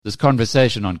This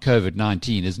conversation on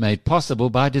COVID-19 is made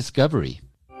possible by Discovery.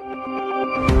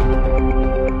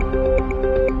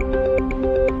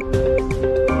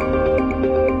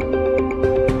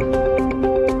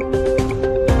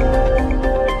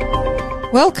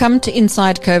 Welcome to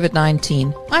Inside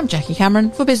COVID-19. I'm Jackie Cameron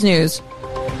for Biz News.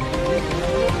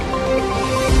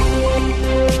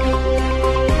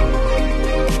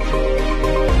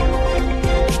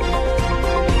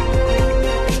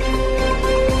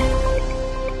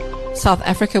 South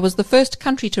Africa was the first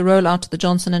country to roll out the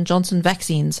Johnson & Johnson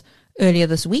vaccines. Earlier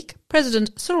this week,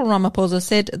 President Cyril Ramaphosa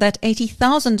said that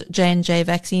 80,000 J&J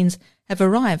vaccines have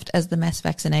arrived as the mass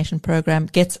vaccination program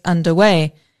gets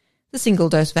underway. The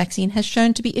single-dose vaccine has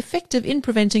shown to be effective in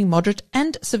preventing moderate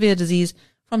and severe disease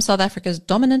from South Africa's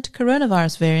dominant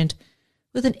coronavirus variant,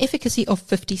 with an efficacy of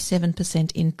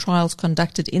 57% in trials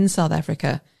conducted in South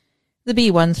Africa. The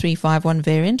B1351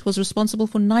 variant was responsible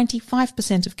for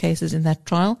 95% of cases in that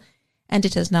trial, and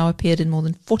it has now appeared in more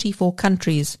than 44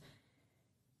 countries.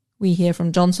 We hear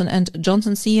from Johnson &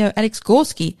 Johnson CEO Alex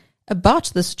Gorsky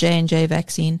about this J&J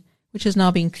vaccine, which has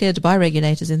now been cleared by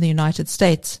regulators in the United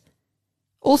States.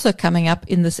 Also coming up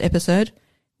in this episode,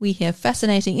 we hear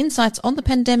fascinating insights on the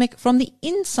pandemic from the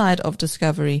inside of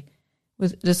Discovery,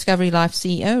 with Discovery Life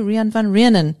CEO Rian van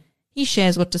Rieenen. He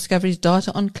shares what Discovery's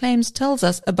data on claims tells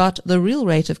us about the real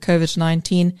rate of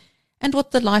COVID-19 and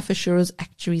what the life assurers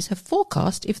actuaries have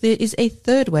forecast if there is a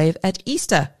third wave at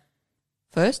Easter.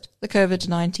 First, the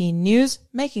COVID-19 news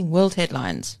making world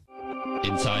headlines.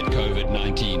 Inside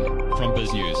COVID-19 from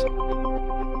Biz News.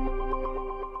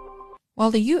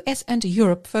 While the US and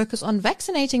Europe focus on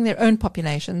vaccinating their own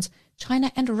populations,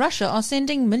 China and Russia are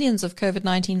sending millions of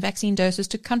COVID-19 vaccine doses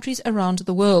to countries around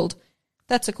the world.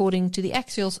 That's according to the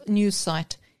Axios news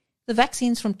site. The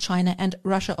vaccines from China and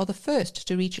Russia are the first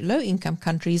to reach low-income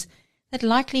countries that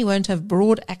likely won't have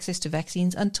broad access to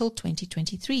vaccines until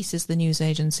 2023, says the news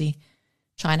agency.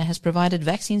 China has provided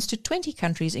vaccines to 20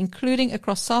 countries, including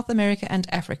across South America and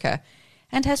Africa,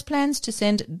 and has plans to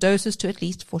send doses to at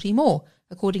least 40 more,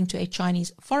 according to a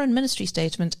Chinese Foreign Ministry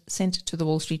statement sent to the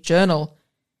Wall Street Journal.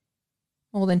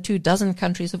 More than 24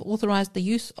 countries have authorized the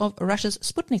use of Russia's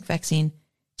Sputnik vaccine.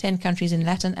 10 countries in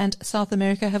Latin and South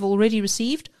America have already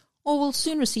received or will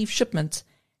soon receive shipments,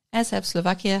 as have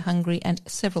Slovakia, Hungary, and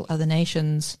several other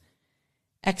nations.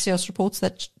 Axios reports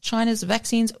that China's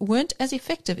vaccines weren't as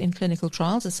effective in clinical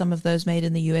trials as some of those made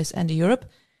in the US and Europe,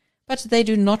 but they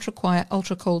do not require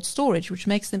ultra-cold storage, which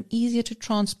makes them easier to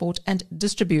transport and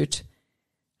distribute.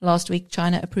 Last week,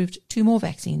 China approved 2 more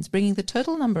vaccines, bringing the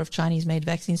total number of Chinese-made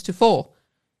vaccines to 4.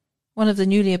 One of the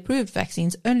newly approved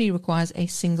vaccines only requires a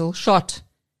single shot.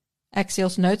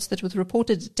 Axios notes that with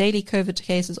reported daily COVID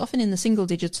cases often in the single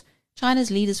digits,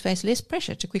 China's leaders face less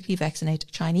pressure to quickly vaccinate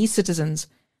Chinese citizens.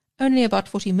 Only about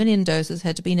 40 million doses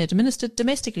had been administered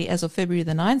domestically as of February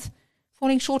the 9th,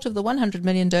 falling short of the 100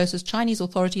 million doses Chinese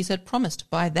authorities had promised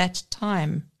by that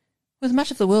time. With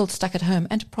much of the world stuck at home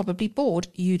and probably bored,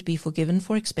 you'd be forgiven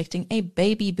for expecting a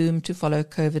baby boom to follow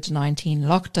COVID-19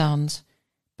 lockdowns.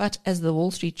 But as the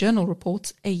Wall Street Journal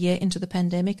reports, a year into the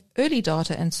pandemic, early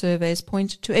data and surveys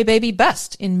point to a baby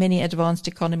bust in many advanced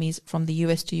economies from the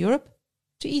US to Europe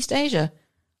to East Asia,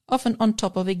 often on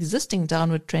top of existing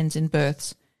downward trends in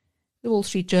births. The Wall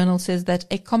Street Journal says that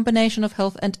a combination of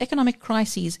health and economic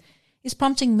crises is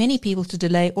prompting many people to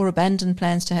delay or abandon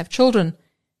plans to have children.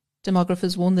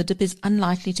 Demographers warn the dip is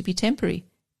unlikely to be temporary,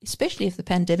 especially if the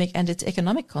pandemic and its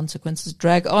economic consequences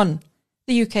drag on.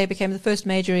 The UK became the first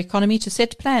major economy to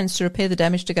set plans to repair the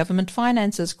damage to government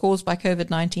finances caused by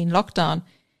COVID-19 lockdown,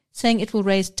 saying it will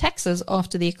raise taxes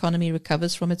after the economy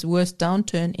recovers from its worst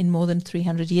downturn in more than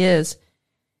 300 years.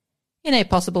 In a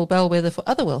possible bellwether for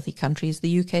other wealthy countries,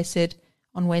 the UK said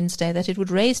on Wednesday that it would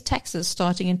raise taxes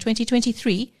starting in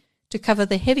 2023 to cover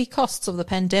the heavy costs of the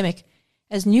pandemic,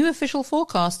 as new official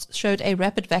forecasts showed a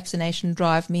rapid vaccination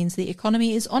drive means the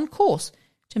economy is on course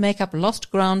to make up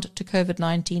lost ground to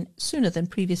COVID-19 sooner than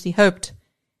previously hoped.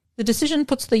 The decision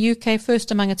puts the UK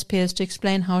first among its peers to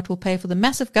explain how it will pay for the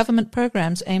massive government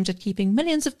programs aimed at keeping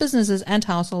millions of businesses and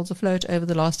households afloat over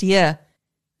the last year.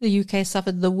 The UK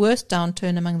suffered the worst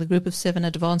downturn among the group of 7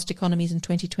 advanced economies in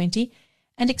 2020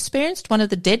 and experienced one of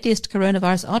the deadliest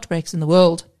coronavirus outbreaks in the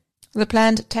world. The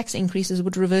planned tax increases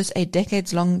would reverse a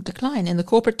decades-long decline in the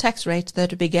corporate tax rate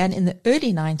that began in the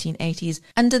early 1980s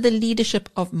under the leadership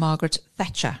of Margaret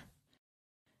Thatcher.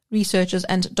 Researchers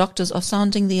and doctors are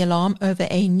sounding the alarm over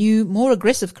a new, more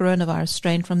aggressive coronavirus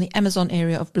strain from the Amazon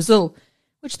area of Brazil,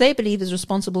 which they believe is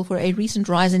responsible for a recent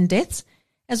rise in deaths,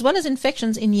 as well as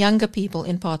infections in younger people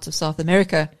in parts of South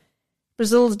America.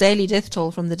 Brazil's daily death toll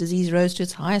from the disease rose to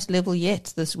its highest level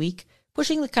yet this week,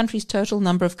 pushing the country's total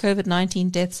number of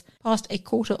COVID-19 deaths past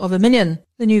 250,000.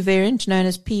 The new variant, known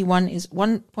as P1, is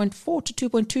 1.4 to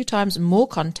 2.2 times more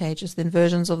contagious than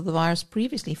versions of the virus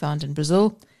previously found in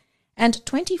Brazil, and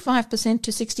 25%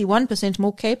 to 61%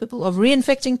 more capable of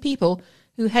reinfecting people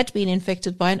who had been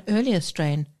infected by an earlier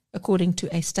strain, according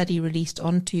to a study released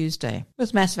on Tuesday.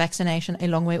 With mass vaccination a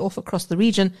long way off across the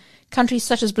region, countries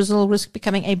such as Brazil risk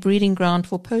becoming a breeding ground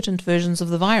for potent versions of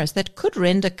the virus that could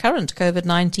render current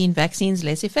COVID-19 vaccines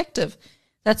less effective.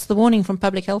 That's the warning from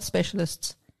public health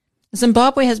specialists.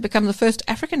 Zimbabwe has become the first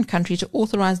African country to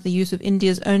authorize the use of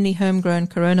India's only homegrown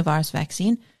coronavirus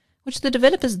vaccine, which the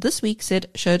developers this week said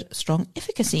showed strong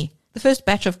efficacy. The first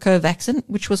batch of Covaxin,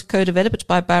 which was co-developed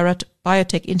by Bharat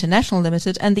Biotech International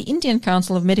Limited and the Indian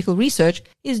Council of Medical Research,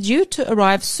 is due to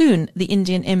arrive soon, the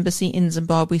Indian Embassy in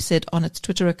Zimbabwe said on its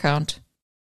Twitter account.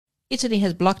 Italy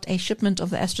has blocked a shipment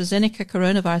of the AstraZeneca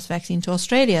coronavirus vaccine to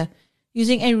Australia,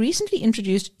 using a recently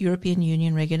introduced European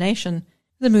Union regulation.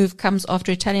 The move comes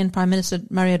after Italian Prime Minister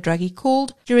Mario Draghi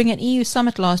called during an EU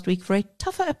summit last week for a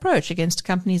tougher approach against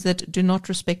companies that do not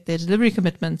respect their delivery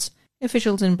commitments.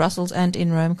 Officials in Brussels and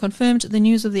in Rome confirmed the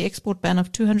news of the export ban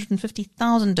of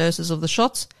 250,000 doses of the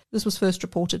shots. This was first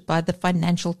reported by the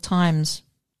Financial Times.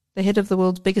 The head of the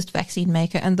world's biggest vaccine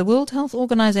maker and the World Health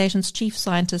Organization's chief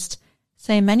scientist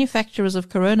say manufacturers of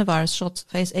coronavirus shots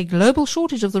face a global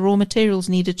shortage of the raw materials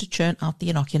needed to churn out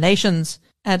the inoculations.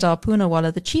 Adar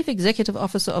Poonawalla, the chief executive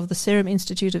officer of the Serum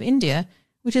Institute of India,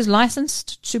 which is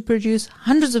licensed to produce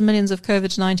hundreds of millions of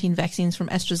COVID-19 vaccines from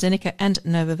AstraZeneca and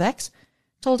Novavax,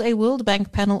 told a World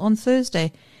Bank panel on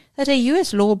Thursday that a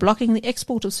US law blocking the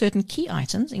export of certain key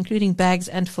items, including bags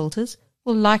and filters,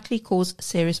 will likely cause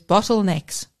serious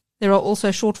bottlenecks. There are also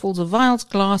shortfalls of vials,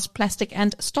 glass, plastic,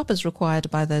 and stoppers required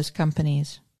by those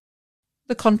companies.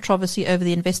 The controversy over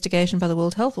the investigation by the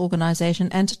World Health Organization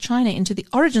and China into the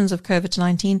origins of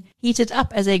COVID-19 heated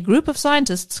up as a group of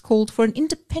scientists called for an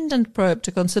independent probe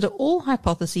to consider all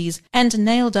hypotheses and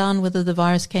nail down whether the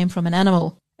virus came from an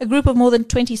animal. A group of more than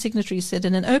 20 signatories said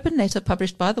in an open letter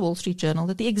published by the Wall Street Journal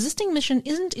that the existing mission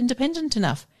isn't independent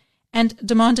enough and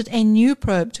demanded a new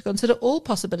probe to consider all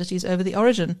possibilities over the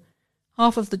origin.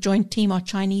 Half of the joint team are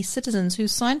Chinese citizens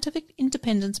whose scientific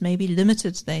independence may be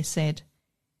limited, they said.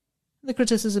 The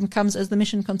criticism comes as the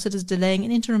mission considers delaying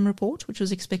an interim report, which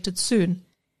was expected soon.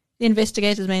 The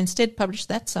investigators may instead publish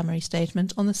that summary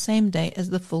statement on the same day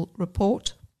as the full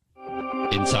report.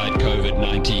 Inside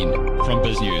COVID-19 from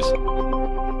BizNews.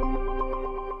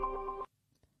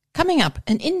 Coming up,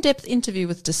 an in-depth interview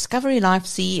with Discovery Life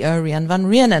CEO Rian van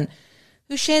Rieenen,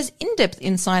 who shares in-depth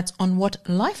insights on what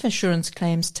life assurance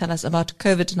claims tell us about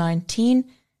COVID-19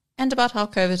 and about how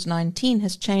COVID-19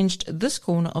 has changed this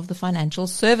corner of the financial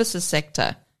services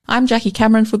sector. I'm Jackie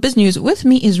Cameron for BizNews. With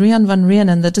me is Rian van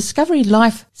Rieenen, the Discovery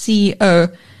Life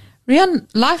CEO. Rian,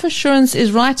 life assurance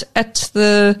is right at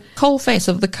the coalface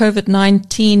of the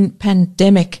COVID-19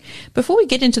 pandemic. Before we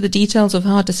get into the details of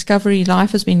how Discovery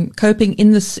Life has been coping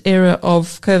in this era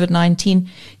of COVID-19,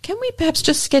 can we perhaps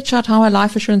just sketch out how a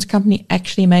life assurance company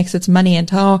actually makes its money and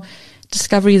how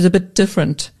Discovery is a bit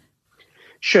different?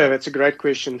 Sure, that's a great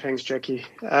question. Thanks, Jackie.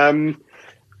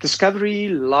 Discovery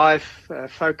Life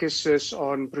focuses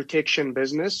on protection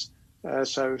business.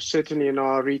 So certainly in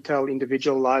our retail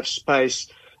individual life space,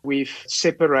 we've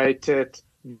separated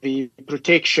the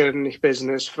protection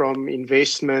business from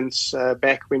investments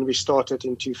back when we started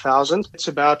in 2000. It's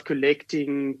about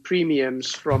collecting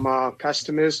premiums from our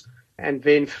customers and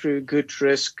then through good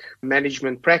risk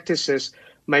management practices,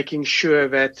 making sure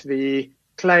that the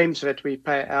claims that we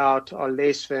pay out are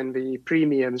less than the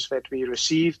premiums that we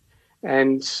receive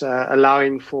and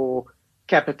allowing for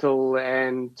capital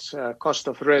and cost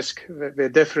of risk, the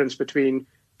difference between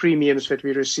premiums that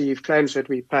we receive, claims that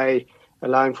we pay,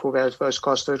 allowing for those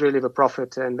costs to really the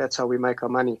profit, and that's how we make our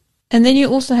money. And then you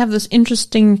also have this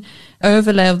interesting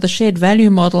overlay of the shared value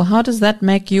model. How does that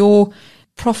make your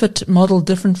profit model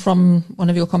different from one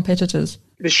of your competitors?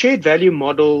 The shared value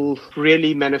model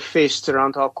really manifests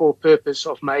around our core purpose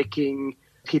of making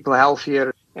people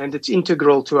healthier, and it's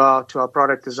integral to our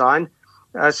product design.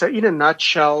 So in a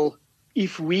nutshell,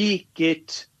 if we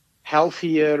get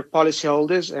healthier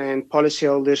policyholders and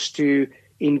policyholders to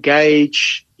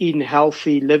engage in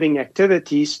healthy living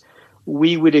activities,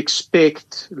 we would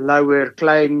expect lower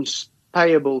claims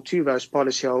payable to those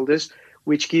policyholders,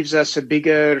 which gives us a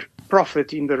bigger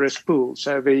profit in the risk pool.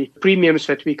 So the premiums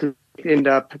that we could end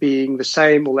up being the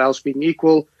same, all else being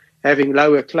equal, having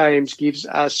lower claims gives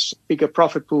us bigger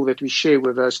profit pool that we share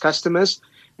with those customers.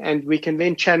 And we can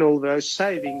then channel those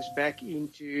savings back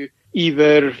into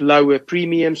either lower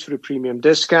premiums through premium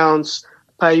discounts,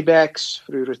 paybacks,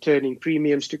 through returning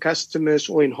premiums to customers,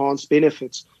 or enhanced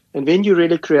benefits. And then you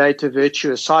really create a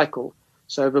virtuous cycle.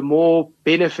 So the more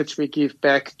benefits we give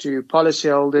back to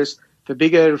policyholders, the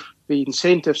bigger the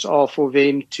incentives are for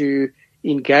them to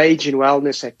engage in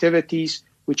wellness activities,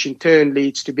 which in turn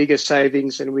leads to bigger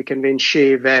savings, and we can then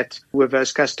share that with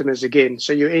those customers again.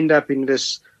 So you end up in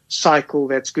this cycle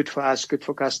that's good for us, good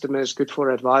for customers, good for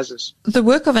advisors. The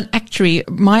work of an actuary,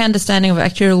 my understanding of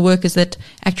actuarial work is that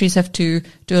actuaries have to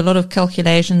do a lot of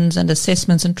calculations and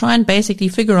assessments and try and basically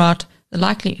figure out the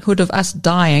likelihood of us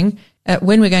dying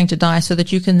when we're going to die, so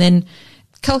that you can then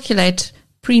calculate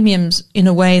premiums in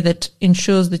a way that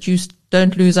ensures that you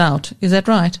don't lose out. Is that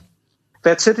right?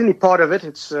 That's certainly part of it.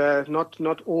 It's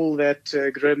not all that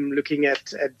grim, looking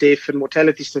at death and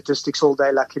mortality statistics all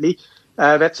day, luckily.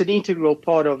 That's an integral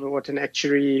part of what an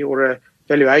actuary or a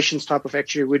valuations type of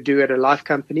actuary would do at a life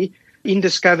company. In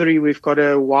Discovery, we've got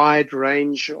a wide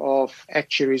range of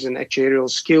actuaries and actuarial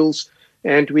skills,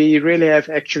 and we really have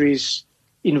actuaries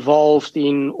involved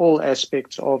in all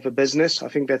aspects of the business. I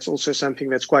think that's also something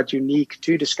that's quite unique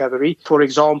to Discovery. For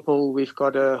example, we've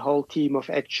got a whole team of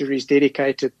actuaries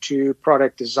dedicated to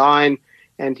product design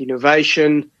and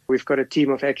innovation. We've got a team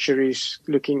of actuaries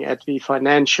looking at the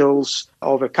financials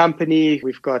of a company.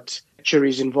 We've got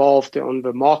actuaries involved on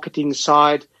the marketing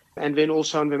side and then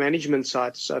also on the management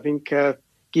side. So I think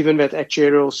given that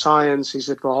actuarial science is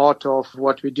at the heart of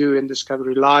what we do in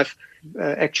Discovery Life,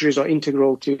 actuaries are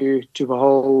integral to the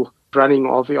whole running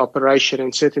of the operation,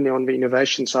 and certainly on the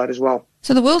innovation side as well.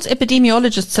 So the world's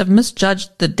epidemiologists have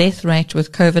misjudged the death rate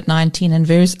with COVID-19 and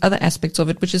various other aspects of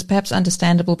it, which is perhaps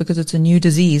understandable because it's a new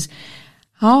disease.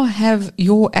 How have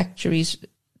your actuaries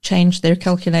changed their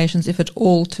calculations, if at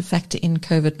all, to factor in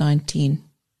COVID-19,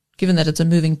 given that it's a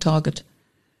moving target?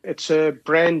 It's a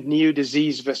brand new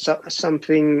disease,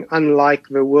 something unlike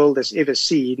the world has ever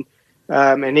seen.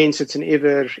 And hence it's an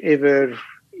ever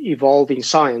evolving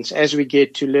science. As we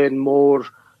get to learn more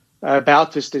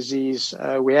about this disease,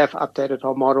 we have updated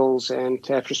our models and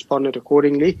have responded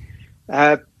accordingly.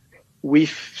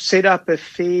 We've set up a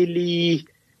fairly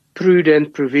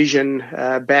prudent provision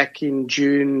back in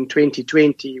June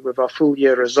 2020 with our full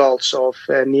year results of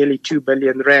nearly 2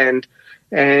 billion rand,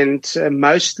 and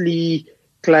mostly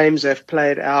claims have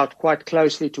played out quite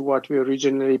closely to what we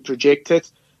originally projected.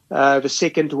 The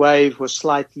second wave was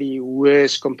slightly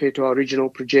worse compared to our original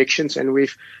projections, and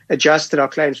we've adjusted our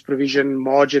claims provision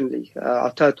marginally.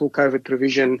 Our total COVID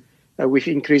provision, we've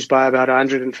increased by about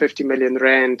 150 million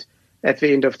rand at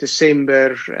the end of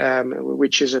December,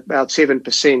 which is about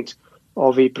 7%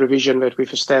 of the provision that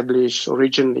we've established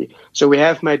originally. So we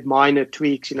have made minor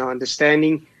tweaks in our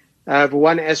understanding. The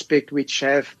one aspect which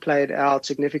have played out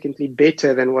significantly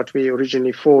better than what we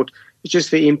originally thought is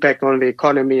just the impact on the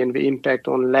economy and the impact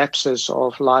on lapses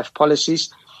of life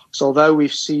policies. So although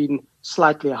we've seen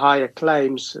slightly higher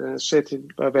claims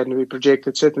than we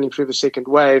projected, certainly through the second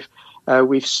wave,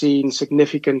 we've seen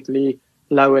significantly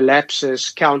lower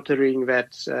lapses, countering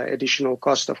that additional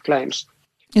cost of claims.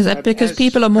 Is that because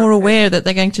people are more aware that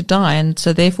they're going to die and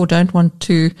so therefore don't want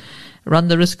to run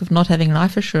the risk of not having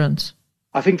life assurance?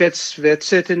 I think that's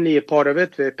certainly a part of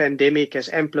it. The pandemic has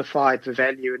amplified the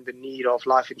value and the need of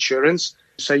life insurance.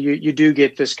 So you do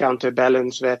get this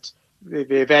counterbalance that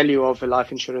the value of the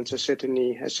life insurance has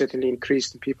certainly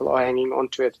increased, and people are hanging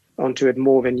onto it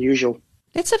more than usual.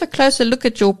 Let's have a closer look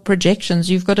at your projections.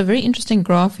 You've got a very interesting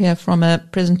graph here from a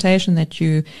presentation that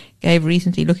you gave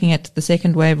recently looking at the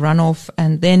second wave runoff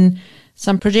and then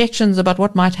some projections about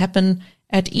what might happen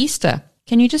at Easter.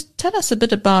 Can you just tell us a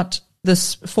bit about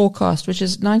this forecast, which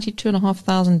is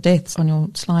 92,500 deaths on your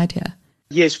slide here?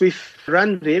 Yes, we've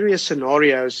run various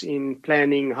scenarios in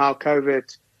planning how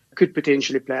COVID could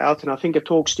potentially play out. And I think it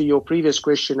talks to your previous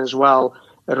question as well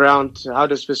around how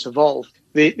does this evolve.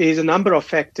 There's a number of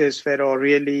factors that are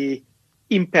really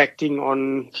impacting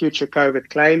on future COVID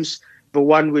claims. The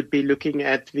one would be looking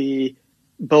at the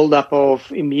buildup of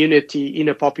immunity in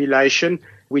a population,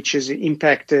 which is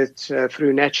impacted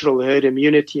through natural herd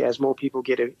immunity as more people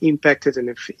get impacted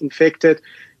and infected.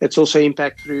 It's also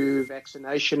impact through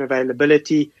vaccination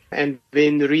availability and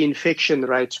then reinfection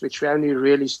rates, which we're only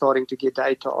really starting to get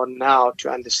data on now to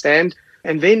understand.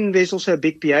 And then there's also a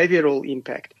big behavioral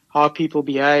impact, how people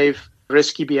behave,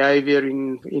 risky behavior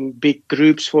in big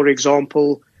groups, for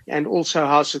example, and also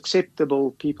how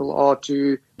susceptible people are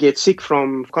to get sick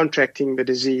from contracting the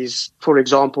disease, for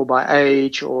example, by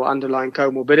age or underlying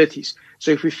comorbidities.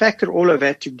 So if we factor all of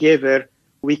that together,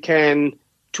 we can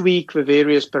tweak the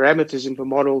various parameters in the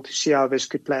model to see how this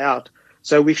could play out.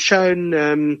 So we've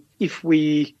shown if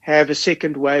we have a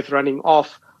second wave running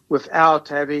off, without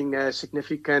having a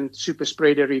significant super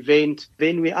spreader event,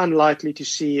 then we're unlikely to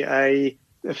see a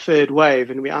third wave,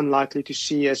 and we're unlikely to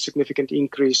see a significant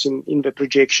increase in the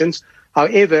projections.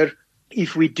 However,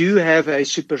 if we do have a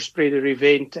super spreader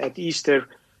event at Easter,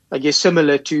 I guess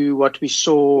similar to what we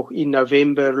saw in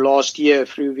November last year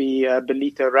through the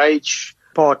Belita Rage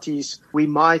parties, we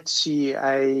might see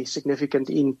a significant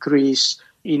increase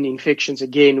in infections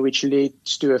again, which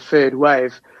leads to a third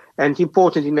wave. And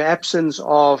important, in the absence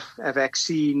of a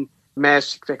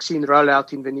mass vaccine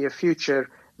rollout in the near future,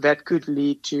 that could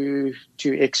lead to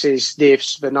excess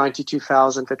deaths, the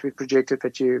 92,000 that we projected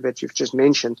that you've just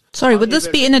mentioned. Sorry, would this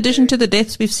be in addition to the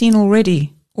deaths we've seen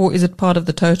already, or is it part of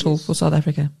the total for South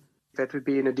Africa? That would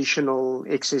be an additional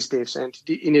excess deaths, and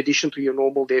in addition to your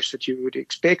normal deaths that you would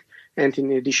expect, and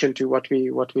in addition to what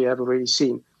we have already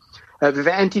seen.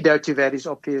 The antidote to that is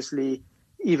obviously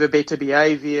either better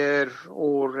behavior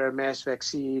or a mass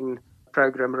vaccine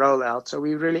program rollout. So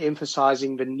we're really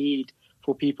emphasizing the need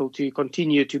for people to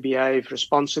continue to behave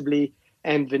responsibly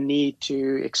and the need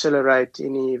to accelerate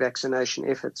any vaccination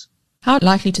efforts. How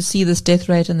likely to see this death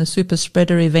rate in the super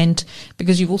spreader event?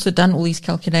 Because you've also done all these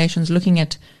calculations looking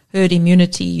at herd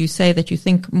immunity. You say that you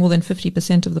think more than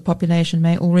 50% of the population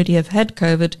may already have had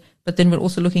COVID, but then we're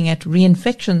also looking at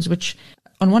reinfections, which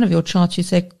on one of your charts you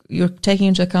say you're taking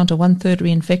into account a 1/3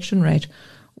 reinfection rate.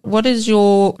 What is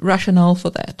your rationale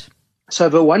for that? So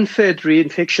the 1/3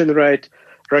 reinfection rate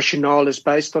rationale is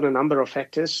based on a number of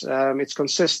factors. It's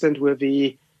consistent with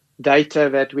the data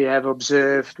that we have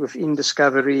observed within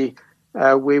Discovery,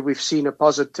 where we've seen a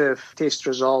positive test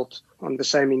result on the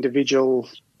same individual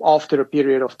after a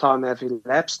period of time have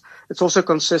elapsed. It's also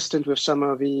consistent with some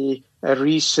of the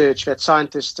research that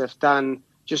scientists have done,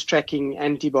 just tracking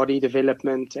antibody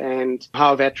development and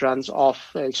how that runs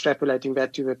off, extrapolating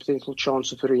that to the potential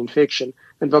chance of a reinfection.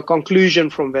 And the conclusion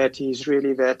from that is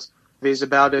really that there's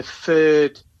about a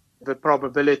third the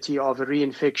probability of a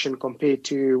reinfection compared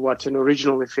to what an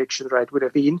original infection rate would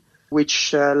have been,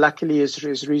 which luckily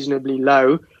is reasonably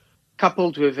low.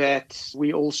 Coupled with that,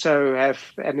 we also have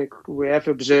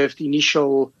observed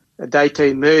initial data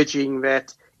emerging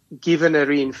that given a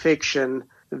reinfection,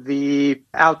 the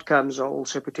outcomes are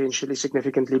also potentially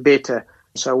significantly better.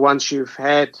 So once you've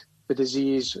had the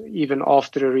disease, even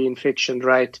after a reinfection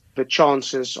rate, the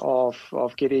chances of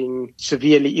getting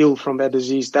severely ill from that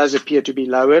disease does appear to be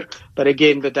lower. But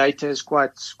again, the data is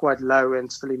quite low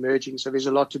and still emerging. So there's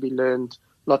a lot to be learned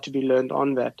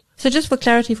on that. So just for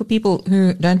clarity for people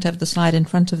who don't have the slide in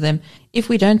front of them, if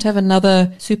we don't have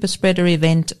another super spreader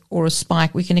event or a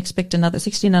spike, we can expect another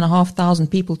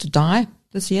 16,500 people to die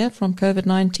this year from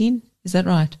COVID-19. Is that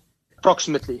right?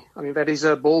 Approximately. I mean, that is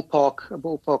a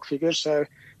ballpark figure. So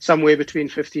somewhere between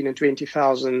 15 and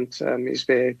 20,000 is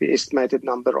the estimated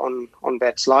number on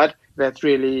that slide. That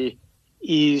really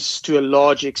is to a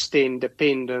large extent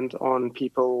dependent on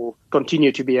people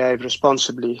continue to behave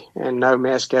responsibly and no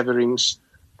mass gatherings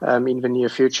in the near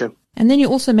future. And then you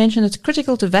also mentioned it's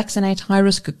critical to vaccinate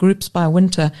high-risk groups by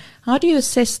winter. How do you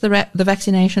assess the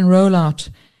vaccination rollout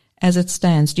as it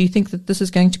stands? Do you think that this is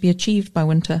going to be achieved by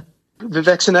winter? The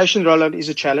vaccination rollout is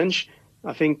a challenge.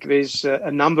 I think there's a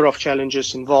number of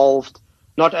challenges involved,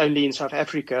 not only in South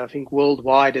Africa, I think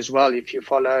worldwide as well, if you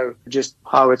follow just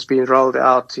how it's been rolled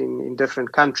out in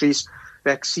different countries.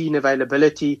 Vaccine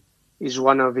availability is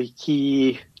one of the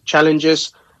key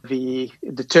challenges.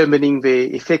 Determining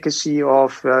the efficacy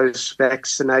of those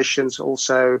vaccinations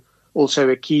also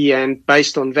a key, and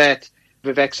based on that,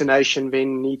 the vaccination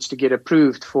then needs to get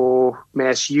approved for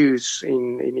mass use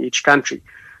in each country.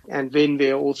 And then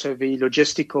there are also the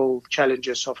logistical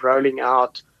challenges of rolling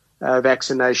out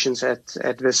vaccinations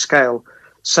at this scale.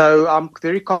 So I'm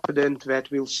very confident that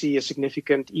we'll see a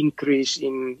significant increase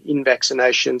in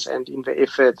vaccinations and in the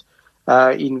effort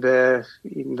in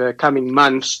the coming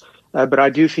months. But I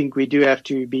do think we do have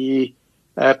to be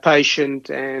patient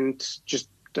and just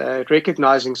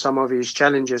recognizing some of these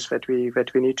challenges that we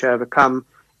need to overcome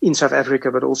in South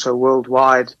Africa, but also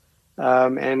worldwide.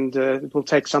 And it will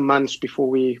take some months before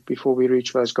we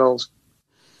reach those goals.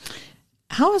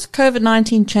 How has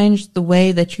COVID-19 changed the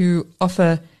way that you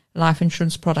offer life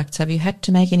insurance products? Have you had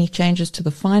to make any changes to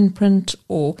the fine print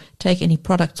or take any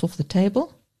products off the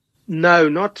table? No,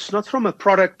 not from a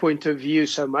product point of view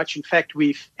so much. In fact,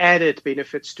 we've added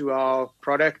benefits to our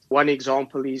product. One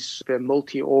example is the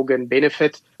multi-organ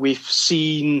benefit. We've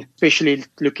seen, especially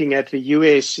looking at the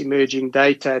US emerging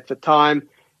data at the time,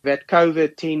 that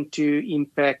COVID tend to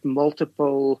impact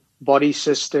multiple body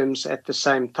systems at the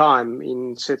same time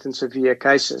in certain severe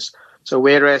cases. So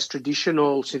whereas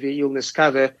traditional severe illness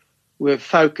cover were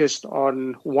focused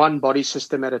on one body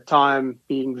system at a time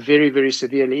being very, very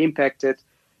severely impacted.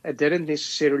 It didn't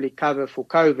necessarily cover for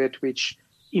COVID, which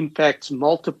impacts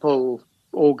multiple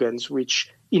organs,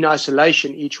 which in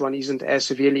isolation, each one isn't as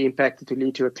severely impacted to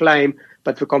lead to a claim,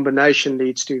 but the combination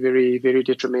leads to very, very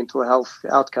detrimental health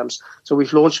outcomes. So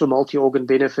we've launched a multi-organ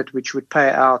benefit, which would pay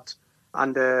out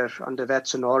under that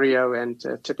scenario and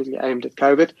typically aimed at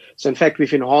COVID. So in fact,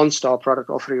 we've enhanced our product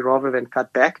offering rather than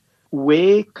cut back.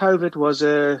 Where COVID was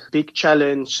a big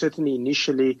challenge, certainly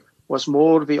initially, was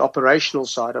more the operational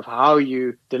side of how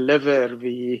you deliver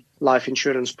the life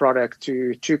insurance product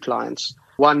to clients.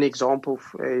 One example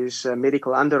is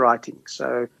medical underwriting.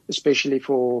 So especially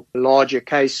for larger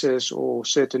cases or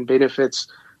certain benefits,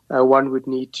 one would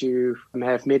need to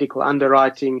have medical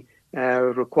underwriting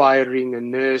requiring a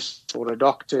nurse or a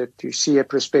doctor to see a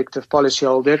prospective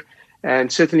policyholder.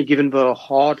 And certainly given the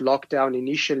hard lockdown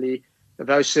initially,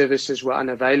 those services were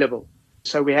unavailable.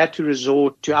 So we had to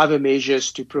resort to other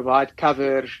measures to provide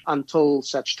cover until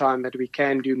such time that we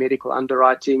can do medical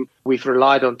underwriting. We've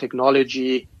relied on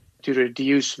technology to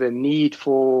reduce the need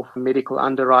for medical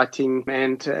underwriting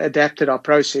and adapted our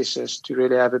processes to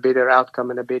really have a better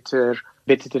outcome and a better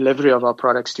delivery of our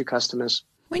products to customers.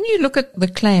 When you look at the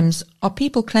claims, are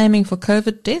people claiming for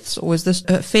COVID deaths, or is this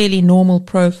a fairly normal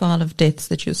profile of deaths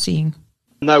that you're seeing?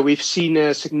 No, we've seen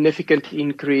a significant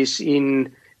increase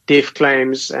in death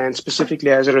claims, and specifically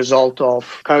as a result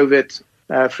of COVID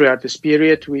throughout this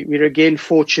period. We're again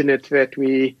fortunate that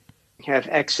we have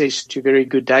access to very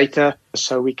good data,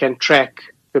 so we can track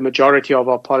the majority of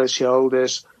our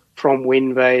policyholders from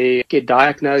when they get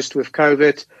diagnosed with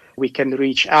COVID. We can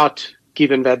reach out,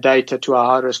 given that data, to our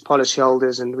high-risk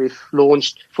policyholders, and we've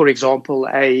launched, for example,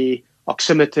 a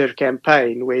oximeter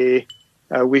campaign where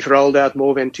we've rolled out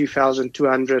more than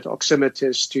 2,200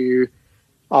 oximeters to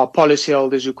our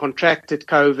policyholders who contracted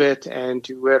COVID and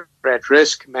who were at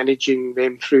risk, managing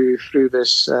them through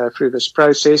this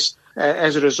process.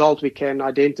 As a result, we can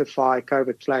identify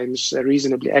COVID claims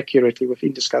reasonably accurately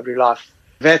within Discovery Life.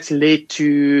 That's led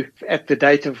to, at the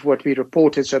date of what we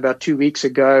reported, so about 2 weeks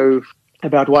ago,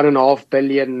 about 1.5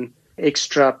 billion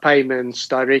extra payments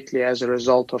directly as a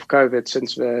result of COVID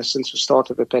since the start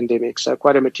of the pandemic. So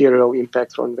quite a material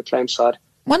impact on the claim side.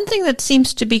 One thing that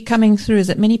seems to be coming through is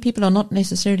that many people are not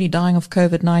necessarily dying of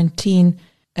COVID-19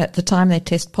 at the time they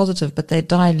test positive, but they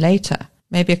die later,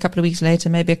 maybe a couple of weeks later,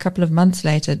 maybe a couple of months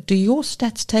later. Do your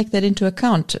stats take that into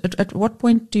account? At what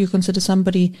point do you consider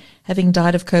somebody having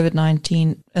died of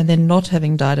COVID-19 and then not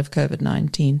having died of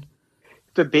COVID-19?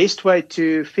 The best way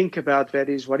to think about that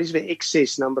is what is the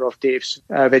excess number of deaths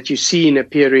that you see in a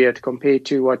period compared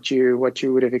to what you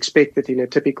would have expected in a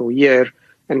typical year,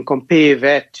 and compare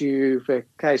that to the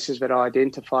cases that are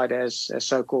identified as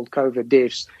so-called COVID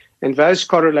deaths. And those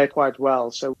correlate quite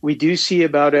well. So we do see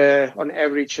about on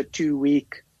average a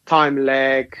 2-week time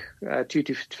lag, 2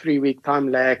 to 3 week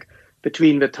time lag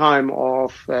between the time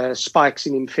of spikes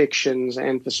in infections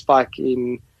and the spike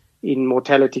in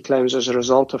mortality claims as a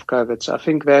result of COVID. So I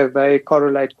think they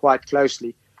correlate quite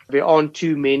closely. There aren't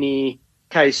too many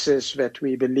cases that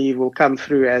we believe will come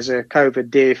through as a COVID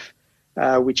death,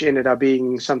 which ended up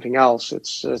being something else.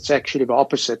 It's actually the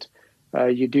opposite.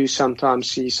 You do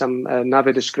sometimes see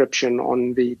another description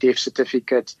on the death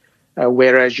certificate,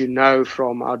 whereas you know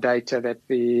from our data that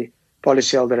the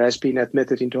policyholder has been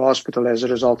admitted into hospital as a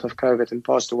result of COVID and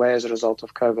passed away as a result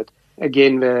of COVID.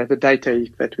 Again, the data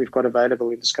that we've got available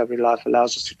in Discovery Life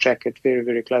allows us to track it very,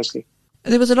 very closely.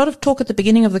 There was a lot of talk at the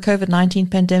beginning of the COVID-19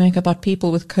 pandemic about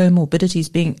people with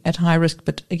comorbidities being at high risk,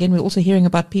 but again, we're also hearing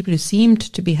about people who seemed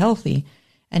to be healthy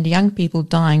and young people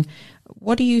dying.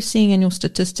 What are you seeing in your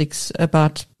statistics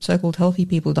about so-called healthy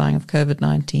people dying of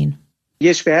COVID-19?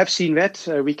 Yes, we have seen that.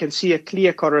 We can see a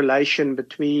clear correlation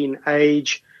between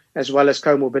age as well as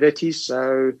comorbidities.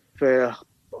 So the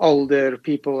older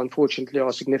people, unfortunately,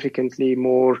 are significantly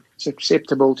more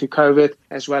susceptible to COVID,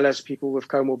 as well as people with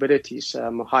comorbidities,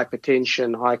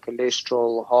 hypertension, high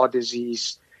cholesterol, heart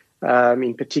disease.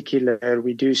 In particular,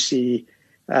 we do see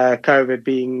COVID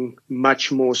being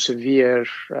much more severe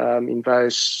in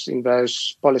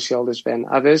those policyholders than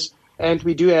others. And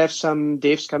we do have some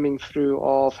deaths coming through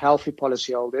of healthy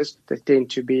policyholders that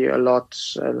tend to be a lot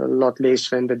less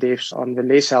than the deaths on the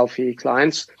less healthy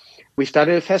clients. We've done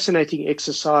a fascinating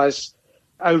exercise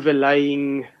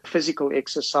overlaying physical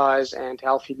exercise and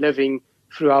healthy living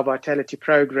through our Vitality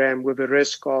program with the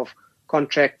risk of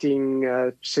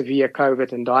contracting severe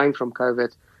COVID and dying from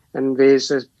COVID. And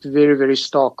there's a very, very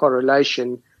stark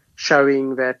correlation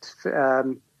showing that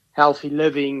healthy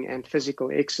living and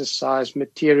physical exercise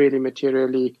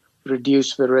materially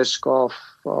reduce the risk of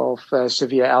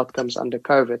severe outcomes under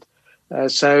COVID.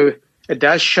 So it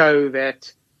does show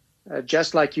that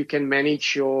just like you can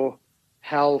manage your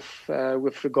health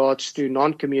with regards to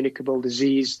non-communicable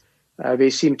disease, there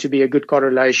seemed to be a good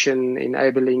correlation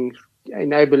enabling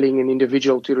an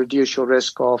individual to reduce your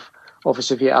risk of a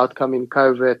severe outcome in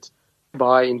COVID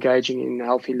by engaging in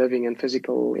healthy living and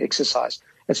physical exercise.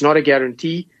 It's not a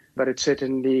guarantee, but it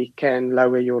certainly can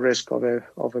lower your risk of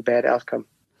a bad outcome.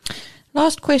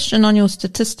 Last question on your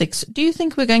statistics. Do you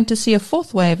think we're going to see a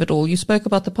fourth wave at all? You spoke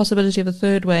about the possibility of a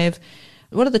third wave.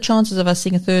 What are the chances of us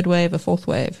seeing a third wave, a fourth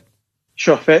wave?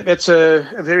 Sure. That's a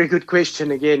very good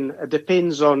question. Again, it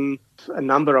depends on a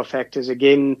number of factors.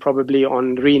 Again, probably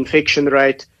on reinfection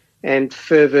rate and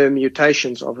further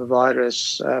mutations of a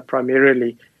virus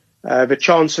primarily. The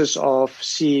chances of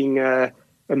seeing a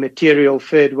material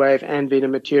third wave and then a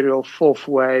material fourth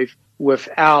wave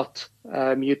without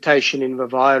mutation in the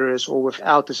virus or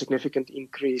without a significant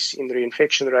increase in the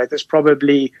reinfection rate is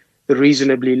probably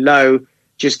reasonably low,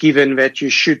 just given that you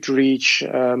should reach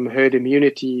herd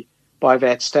immunity by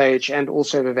that stage, and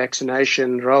also the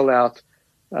vaccination rollout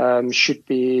should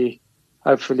be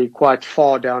hopefully quite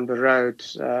far down the road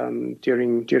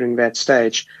during that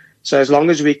stage. So as long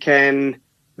as we can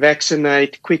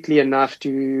vaccinate quickly enough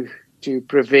to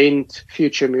prevent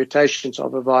future mutations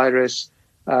of a virus,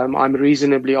 I'm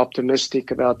reasonably optimistic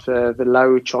about the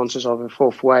low chances of a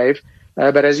fourth wave.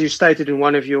 But as you stated in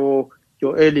one of your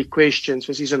early questions,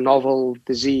 this is a novel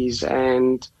disease,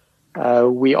 and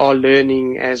we are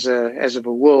learning as a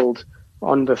world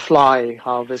on the fly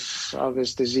how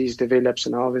this disease develops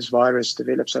and how this virus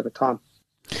develops over time.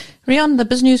 Riaan, the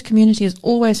BizNews community is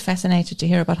always fascinated to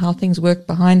hear about how things work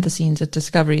behind the scenes at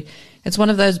Discovery. It's one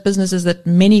of those businesses that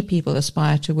many people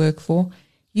aspire to work for.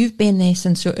 You've been there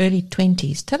since your early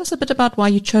 20s. Tell us a bit about why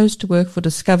you chose to work for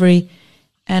Discovery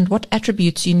and what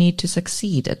attributes you need to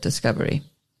succeed at Discovery.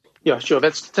 Yeah, sure.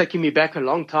 That's taking me back a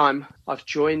long time. I've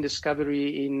joined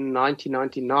Discovery in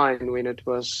 1999 when it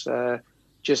was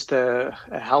just a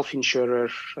health insurer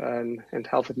and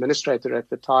health administrator at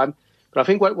the time. But I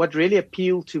think what really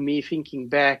appealed to me thinking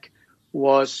back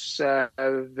was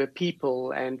the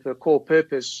people and the core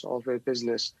purpose of the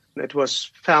business. It was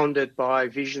founded by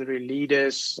visionary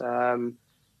leaders,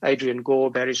 Adrian Gore,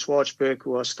 Barry Schwartzberg,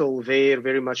 who are still there,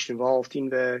 very much involved in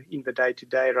the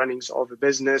day-to-day runnings of the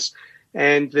business.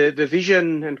 And the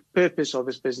vision and purpose of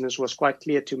this business was quite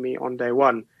clear to me on day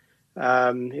one.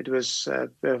 It was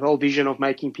the whole vision of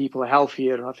making people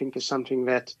healthier, I think, is something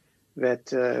that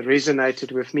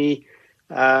resonated with me.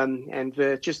 And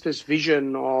just this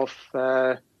vision of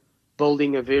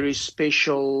building a very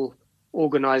special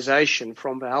organization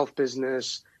from the health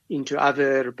business into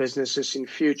other businesses in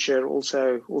future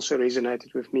also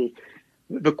resonated with me.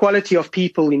 The quality of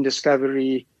people in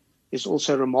Discovery is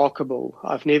also remarkable.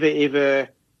 I've never ever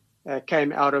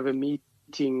came out of a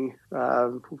meeting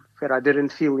that I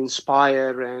didn't feel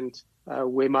inspired and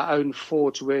where my own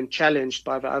thoughts weren't challenged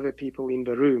by the other people in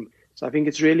the room. So I think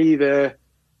it's really the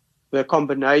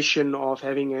combination of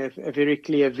having a very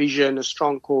clear vision, a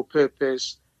strong core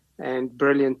purpose, and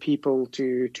brilliant people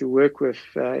to work with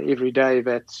every day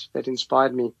that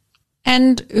inspired me.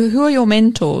 And who are your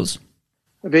mentors?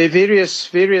 There are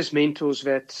various mentors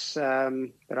that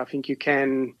I think you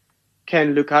can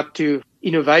look up to.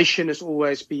 Innovation has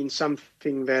always been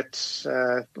something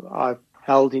that I've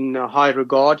held in high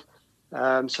regard.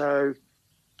 So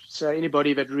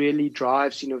anybody that really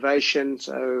drives innovation.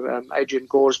 So Adrian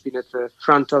Gore's been at the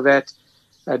front of that,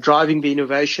 driving the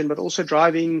innovation, but also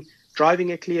driving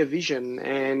a clear vision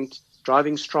and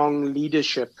driving strong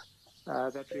leadership.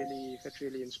 That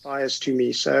really inspires to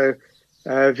me. So.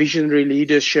 Visionary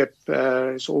leadership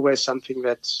is always something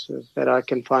that I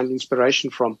can find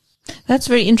inspiration from. That's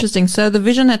very interesting. So the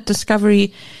vision at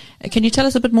Discovery, can you tell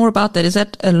us a bit more about that? Is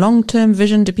that a long-term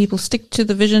vision? Do people stick to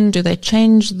the vision? Do they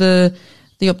change the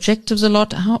objectives a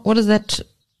lot? What does that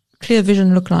clear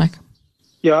vision look like?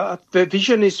 Yeah, the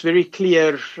vision is very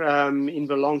clear in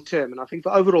the long term. And I think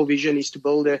the overall vision is to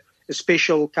build a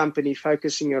special company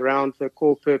focusing around the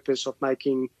core purpose of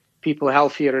making people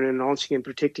healthier and enhancing and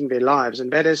protecting their lives.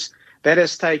 And that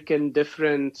has taken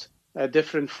different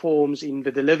forms in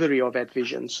the delivery of that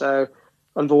vision. So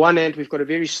on the one hand, we've got a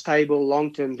very stable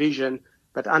long-term vision,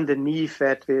 but underneath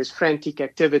that, there's frantic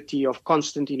activity of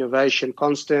constant innovation,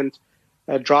 constant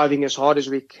driving as hard as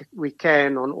we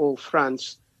can on all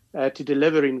fronts to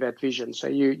deliver in that vision. So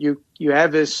you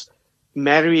have this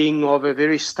marrying of a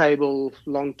very stable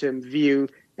long-term view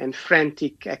and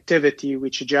frantic activity,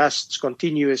 which adjusts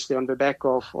continuously on the back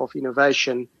of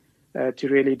innovation to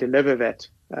really deliver that.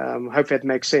 Hope that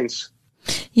makes sense.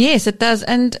 Yes, it does.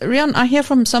 And Riaan, I hear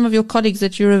from some of your colleagues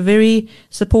that you're a very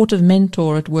supportive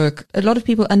mentor at work. A lot of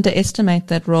people underestimate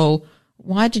that role.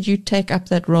 Why did you take up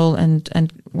that role,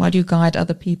 and why do you guide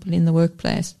other people in the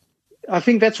workplace? I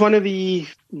think that's one of the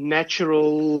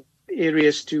natural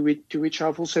areas to which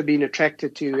I've also been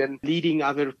attracted to, and leading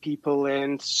other people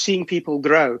and seeing people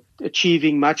grow,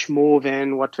 achieving much more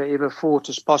than what they ever thought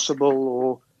is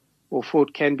possible or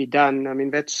thought can be done. I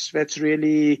mean, that's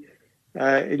really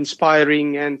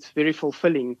inspiring and very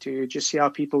fulfilling to just see how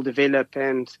people develop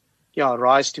and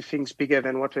rise to things bigger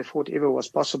than what they thought ever was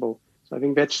possible. So I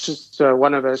think that's just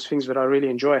one of those things that I really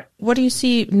enjoy. What do you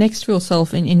see next for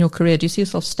yourself in your career? Do you see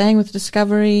yourself staying with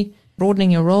Discovery,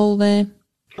 broadening your role there?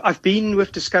 I've been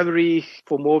with Discovery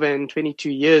for more than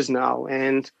 22 years now,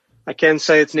 and I can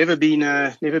say it's never been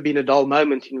a dull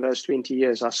moment in those 20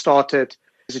 years. I started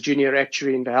as a junior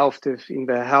actuary in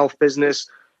the health business.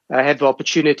 I had the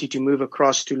opportunity to move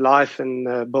across to life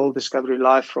and build Discovery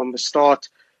Life from the start.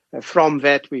 From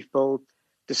that, we've built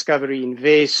Discovery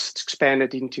Invest,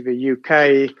 expanded into the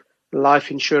UK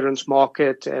life insurance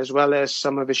market, as well as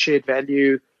some of the shared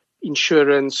value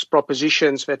insurance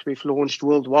propositions that we've launched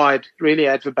worldwide, really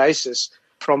at the basis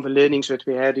from the learnings that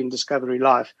we had in Discovery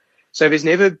Life. So there's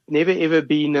never ever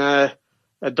been a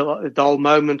dull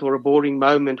moment or a boring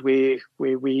moment where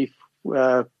we've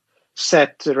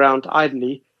sat around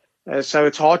idly. So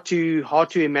it's hard to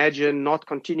imagine not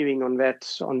continuing on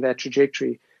that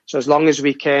trajectory. So as long as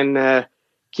we can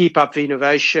keep up the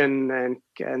innovation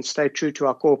and stay true to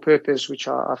our core purpose, which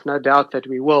I've no doubt that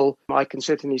we will, I can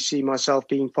certainly see myself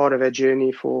being part of that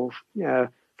journey for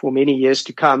many years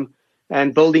to come,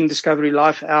 and building Discovery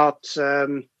Life out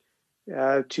to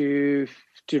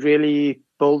really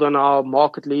build on our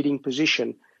market leading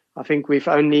position. I think we've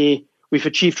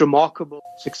achieved remarkable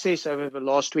success over the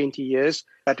last 20 years,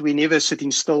 but we're never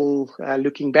sitting still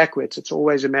looking backwards. It's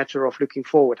always a matter of looking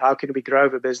forward. How can we grow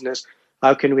the business?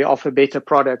 How can we offer better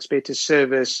products, better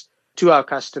service to our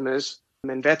customers?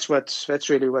 And that's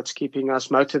really what's keeping us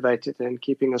motivated and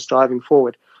keeping us driving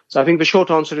forward. So I think the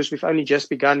short answer is we've only just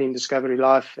begun in Discovery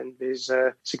Life, and there's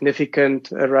a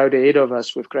significant road ahead of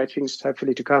us with great things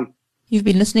hopefully to come. You've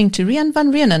been listening to Riaan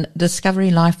van Reenen, Discovery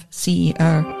Life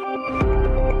CEO.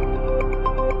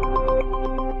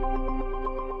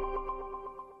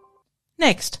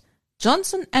 Next,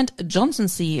 Johnson & Johnson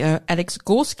CEO Alex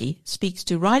Gorsky speaks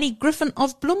to Riley Griffin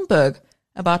of Bloomberg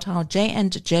about how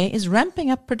J&J is ramping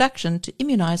up production to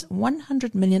immunize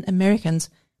 100 million Americans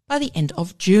by the end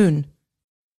of June.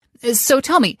 So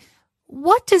tell me,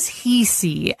 what does he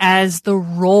see as the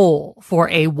role for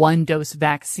a one-dose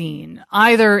vaccine,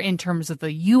 either in terms of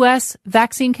the U.S.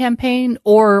 vaccine campaign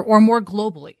or more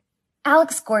globally?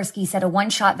 Alex Gorsky said a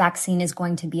one-shot vaccine is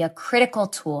going to be a critical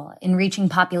tool in reaching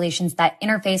populations that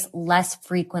interface less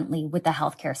frequently with the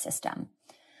healthcare system.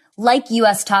 Like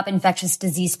U.S. top infectious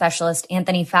disease specialist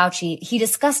Anthony Fauci, he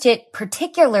discussed it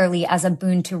particularly as a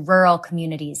boon to rural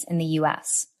communities in the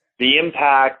U.S. The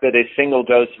impact that a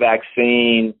single-dose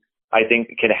vaccine, I think,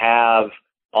 can have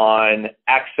on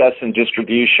access and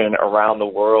distribution around the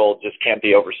world just can't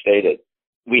be overstated.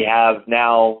 We have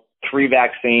now 3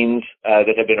 vaccines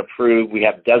that have been approved. We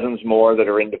have dozens more that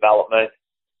are in development.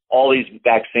 All these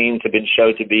vaccines have been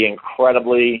shown to be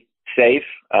incredibly safe,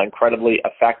 incredibly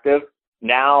effective.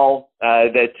 Now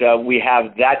that we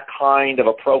have that kind of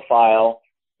a profile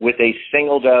with a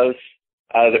single dose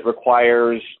that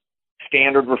requires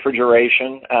standard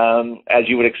refrigeration, as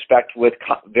you would expect with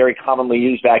very commonly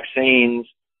used vaccines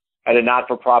at a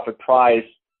not-for-profit price,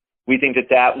 we think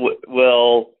that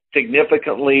will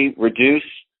significantly reduce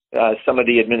some of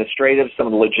the administrative, some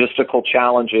of the logistical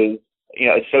challenges,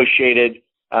 associated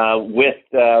with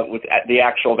the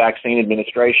actual vaccine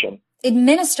administration.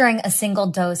 Administering a single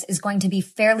dose is going to be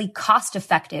fairly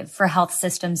cost-effective for health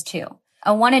systems too.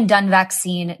 A one-and-done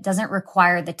vaccine doesn't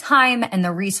require the time and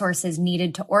the resources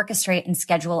needed to orchestrate and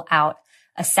schedule out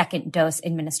a second dose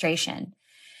administration.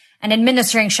 And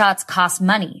administering shots costs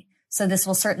money, so this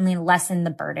will certainly lessen the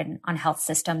burden on health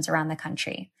systems around the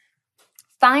country.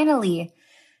 Finally,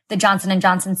 the Johnson &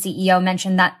 Johnson CEO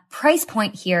mentioned that price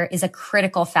point here is a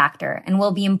critical factor and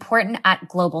will be important at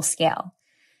global scale.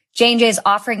 J&J is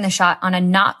offering the shot on a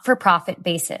not-for-profit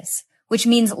basis, which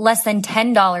means less than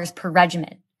 $10 per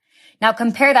regimen. Now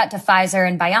compare that to Pfizer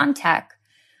and BioNTech,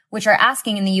 which are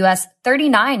asking in the U.S.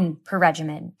 $39 per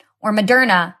regimen, or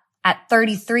Moderna at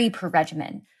 $33 per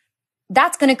regimen.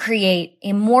 That's going to create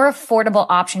a more affordable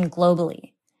option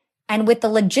globally. And with the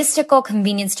logistical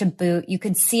convenience to boot, you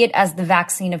could see it as the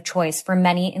vaccine of choice for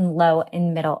many in low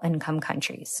and middle income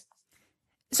countries.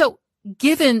 So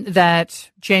Given that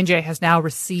J&J has now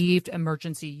received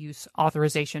emergency use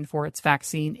authorization for its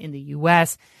vaccine in the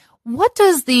U.S., what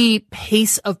does the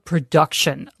pace of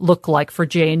production look like for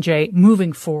J&J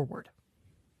moving forward?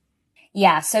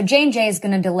 Yeah, so J&J is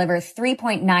going to deliver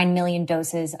 3.9 million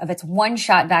doses of its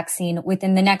one-shot vaccine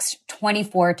within the next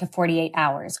 24 to 48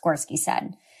 hours, Gorski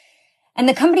said. And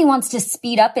the company wants to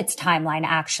speed up its timeline,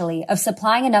 actually, of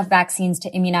supplying enough vaccines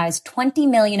to immunize 20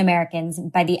 million Americans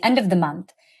by the end of the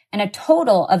month and a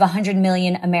total of 100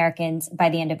 million Americans by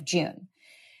the end of June.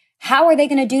 How are they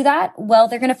going to do that? Well,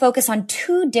 they're going to focus on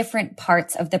two different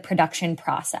parts of the production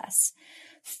process.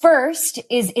 First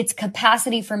is its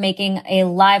capacity for making a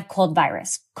live cold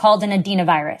virus called an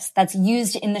adenovirus that's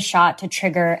used in the shot to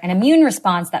trigger an immune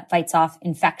response that fights off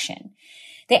infection.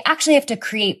 They actually have to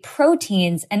create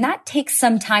proteins, and that takes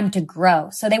some time to grow.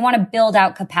 So they want to build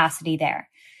out capacity there.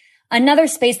 Another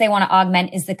space they want to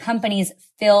augment is the company's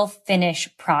fill finish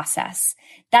process.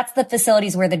 That's the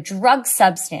facilities where the drug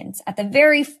substance at the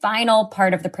very final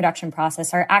part of the production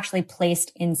process are actually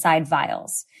placed inside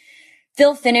vials.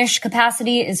 Fill finish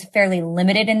capacity is fairly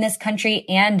limited in this country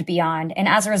and beyond. And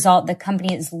as a result, the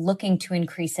company is looking to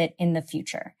increase it in the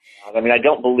future. I mean, I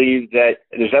don't believe that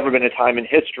there's ever been a time in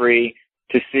history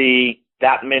to see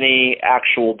that many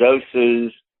actual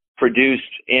doses produced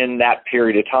in that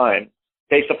period of time.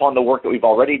 Based upon the work that we've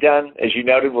already done, as you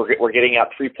noted, we're getting out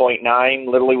 3.9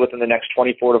 literally within the next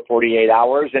 24 to 48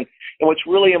 hours. And what's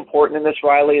really important in this,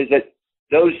 Riley, is that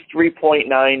those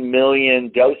 3.9 million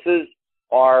doses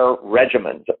are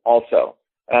regimens also.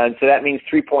 And so that means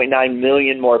 3.9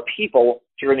 million more people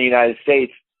here in the United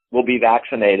States will be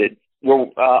vaccinated. We're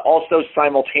also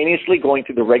simultaneously going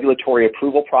through the regulatory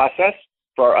approval process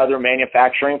for our other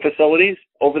manufacturing facilities.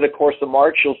 Over the course of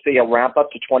March, you'll see a ramp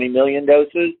up to 20 million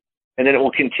doses. And then it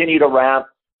will continue to ramp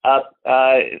up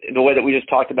the way that we just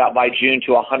talked about by June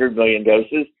to 100 million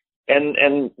doses.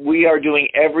 And we are doing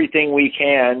everything we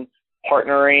can,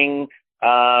 partnering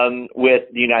with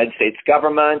the United States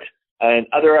government and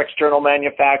other external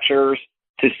manufacturers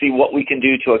to see what we can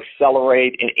do to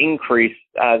accelerate and increase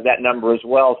that number as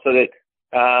well, so that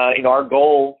our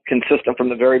goal, consistent from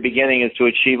the very beginning, is to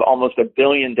achieve almost 1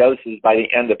 billion doses by the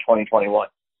end of 2021.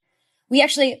 We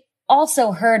actually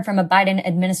also heard from a Biden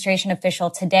administration official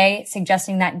today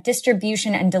suggesting that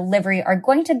distribution and delivery are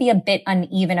going to be a bit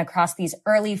uneven across these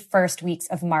early first weeks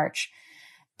of March.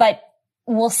 But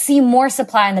we'll see more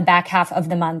supply in the back half of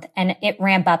the month and it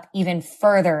ramp up even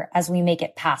further as we make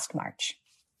it past March.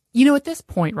 You know, at this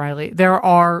point, Riley, there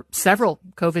are several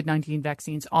COVID-19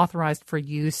 vaccines authorized for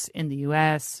use in the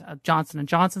U.S. Johnson &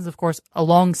 Johnson's, of course,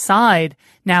 alongside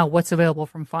now what's available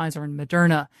from Pfizer and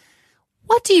Moderna.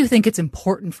 What do you think it's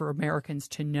important for Americans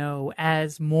to know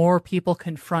as more people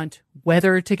confront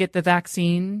whether to get the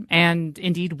vaccine and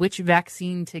indeed which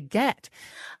vaccine to get?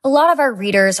 A lot of our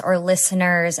readers or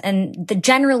listeners and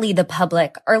generally the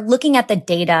public are looking at the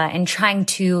data and trying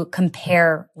to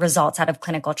compare results out of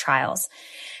clinical trials.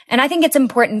 And I think it's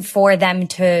important for them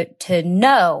to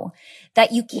know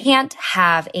that you can't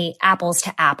have a apples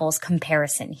to apples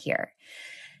comparison here.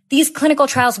 These clinical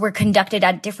trials were conducted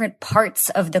at different parts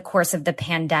of the course of the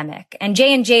pandemic, and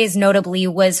J&J's notably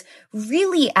was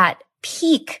really at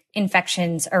peak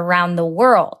infections around the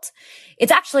world. It's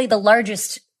actually the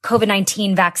largest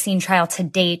COVID-19 vaccine trial to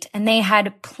date, and they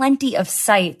had plenty of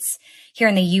sites here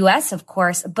in the U.S., of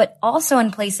course, but also in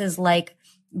places like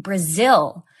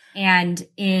Brazil and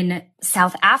in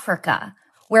South Africa,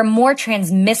 where more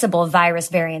transmissible virus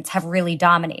variants have really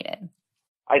dominated.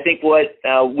 I think what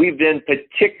we've been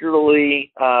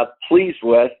particularly pleased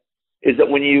with is that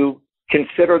when you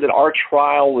consider that our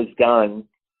trial was done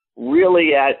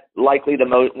really at likely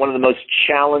one of the most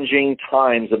challenging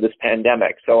times of this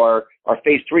pandemic. So our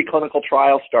phase 3 clinical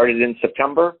trial started in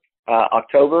September,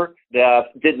 October.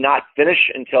 Did not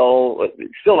finish still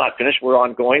not finished, we're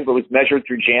ongoing, but was measured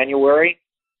through January.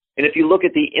 And if you look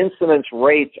at the incidence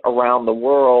rates around the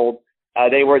world,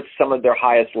 they were at some of their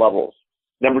highest levels.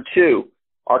 Number two,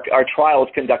 our trial was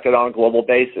conducted on a global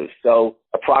basis. So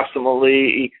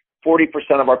approximately 40%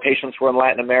 of our patients were in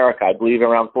Latin America. I believe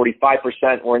around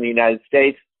 45% were in the United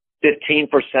States.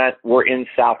 15% were in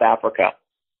South Africa.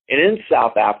 And in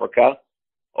South Africa,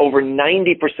 over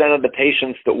 90% of the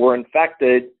patients that were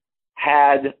infected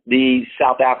had the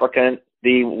South African,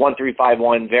 the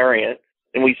 1351 variant.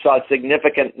 And we saw a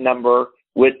significant number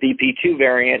with the P2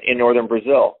 variant in northern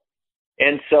Brazil.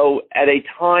 And so at a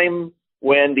time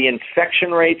when the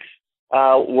infection rates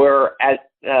were at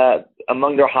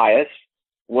among their highest,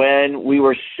 when we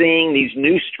were seeing these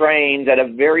new strains at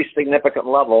a very significant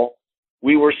level,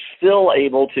 we were still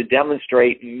able to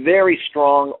demonstrate very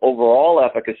strong overall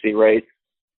efficacy rates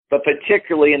but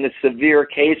particularly in the severe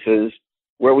cases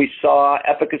where we saw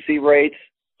efficacy rates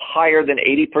higher than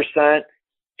 80%,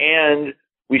 and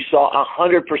we saw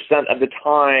 100% of the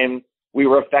time we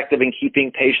were effective in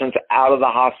keeping patients out of the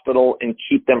hospital and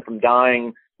keep them from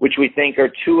dying, which we think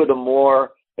are two of the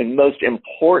more and most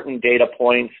important data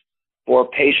points for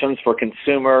patients, for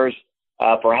consumers,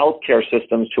 for healthcare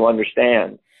systems to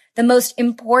understand. The most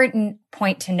important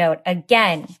point to note,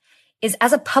 again, is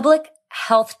as a public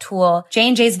health tool,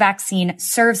 J&J's vaccine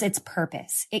serves its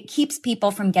purpose. It keeps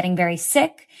people from getting very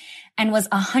sick and was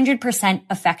 100%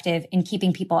 effective in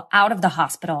keeping people out of the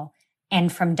hospital and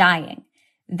from dying.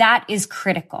 That is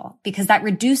critical because that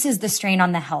reduces the strain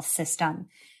on the health system.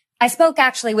 I spoke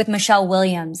actually with Michelle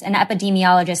Williams, an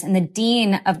epidemiologist and the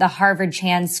dean of the Harvard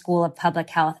Chan School of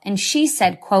Public Health. And she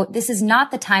said, quote, "This is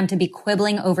not the time to be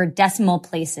quibbling over decimal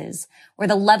places or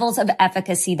the levels of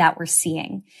efficacy that we're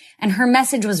seeing." And her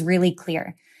message was really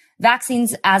clear.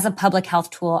 Vaccines as a public health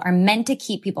tool are meant to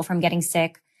keep people from getting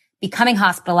sick, becoming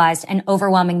hospitalized, and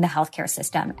overwhelming the healthcare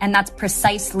system. And that's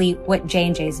precisely what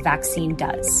J&J's vaccine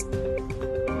does.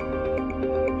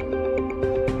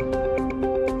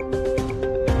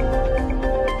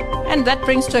 And that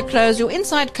brings to a close your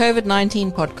Inside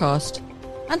COVID-19 podcast.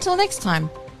 Until next time,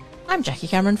 I'm Jackie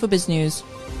Cameron for BizNews.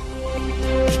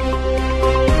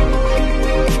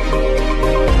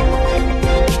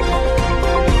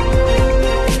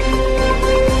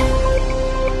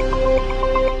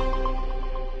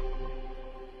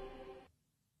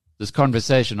 This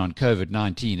conversation on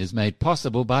COVID-19 is made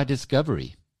possible by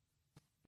Discovery.